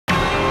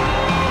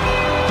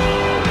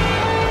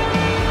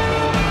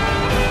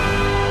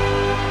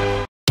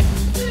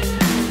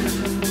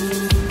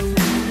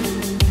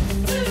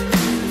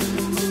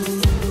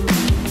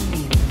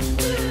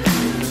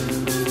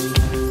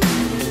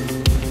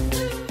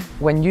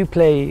when you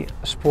play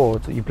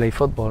sport, you play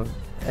football,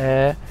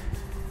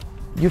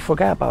 you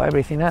forget about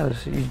everything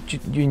else.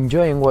 You're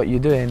enjoying what you're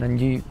doing,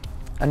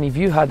 and if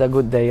you had a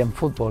good day in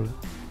football,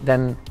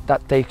 then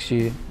that takes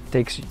your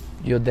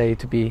day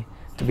to be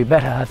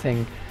better, I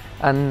think.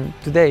 And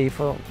today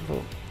for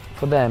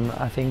them,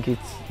 I think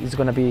it's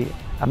going to be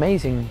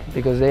amazing,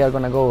 because they are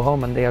going to go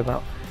home and they are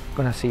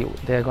going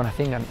to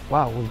think, and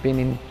wow, we've been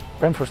in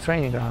Brentford's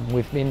training ground,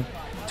 we've been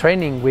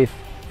training with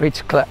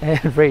Rich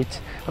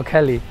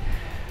O'Kelly,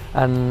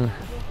 and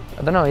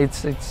I don't know,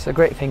 it's a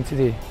great thing to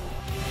do.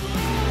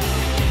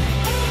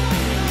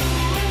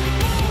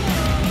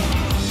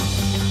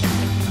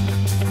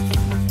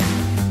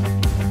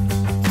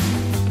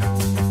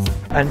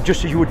 And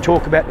just as you would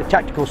talk about the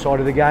tactical side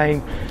of the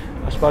game,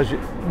 I suppose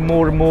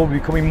more and more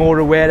becoming more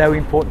aware how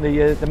important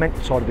the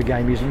mental side of the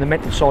game is, and the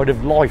mental side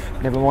of life,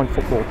 never mind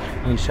football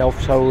and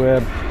yourself. So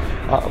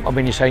I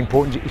mean, you say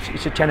important,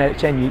 it's a 10 out of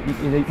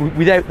 10.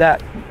 Without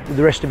that,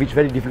 the rest of it's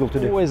very difficult to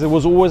do. There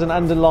was always an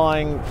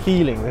underlying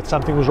feeling that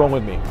something was wrong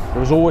with me. There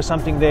was always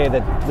something there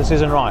that this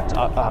isn't right.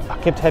 I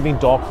kept having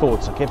dark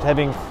thoughts. I kept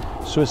having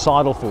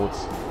suicidal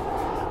thoughts.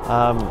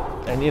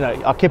 And you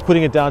know, I kept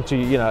putting it down to,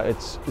 you know,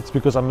 it's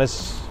because I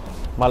miss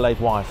my late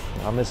wife.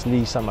 I miss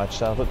Lee so much.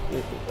 So I thought,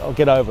 I'll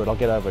get over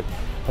it.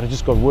 But it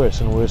just got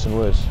worse and worse and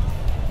worse.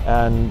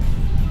 And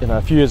you know,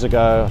 a few years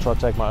ago, I tried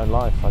to take my own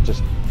life.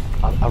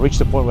 I reached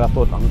a point where I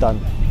thought, I'm done.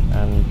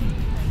 And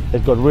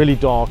it got really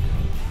dark.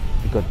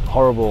 It got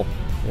horrible,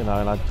 you know,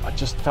 and I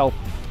just felt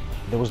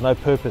there was no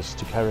purpose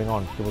to carrying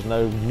on. There was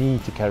no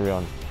need to carry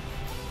on.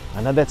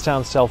 I know that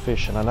sounds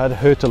selfish, and I know it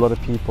hurt a lot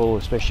of people,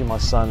 especially my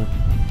son,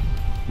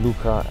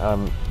 Luca,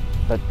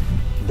 but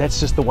that's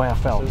just the way I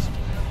felt.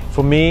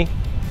 For me,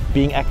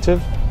 being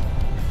active,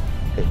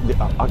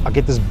 I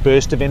get this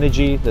burst of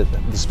energy,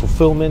 this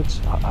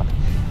fulfillment,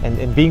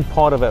 and being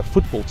part of a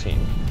football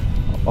team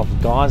of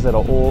guys that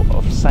are all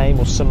of same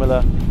or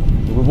similar,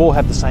 we all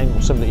have the same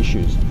or similar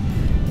issues.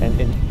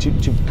 And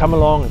to come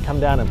along and come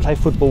down and play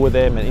football with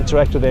them and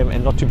interact with them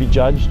and not to be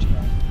judged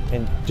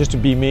and just to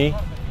be me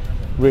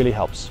really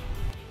helps.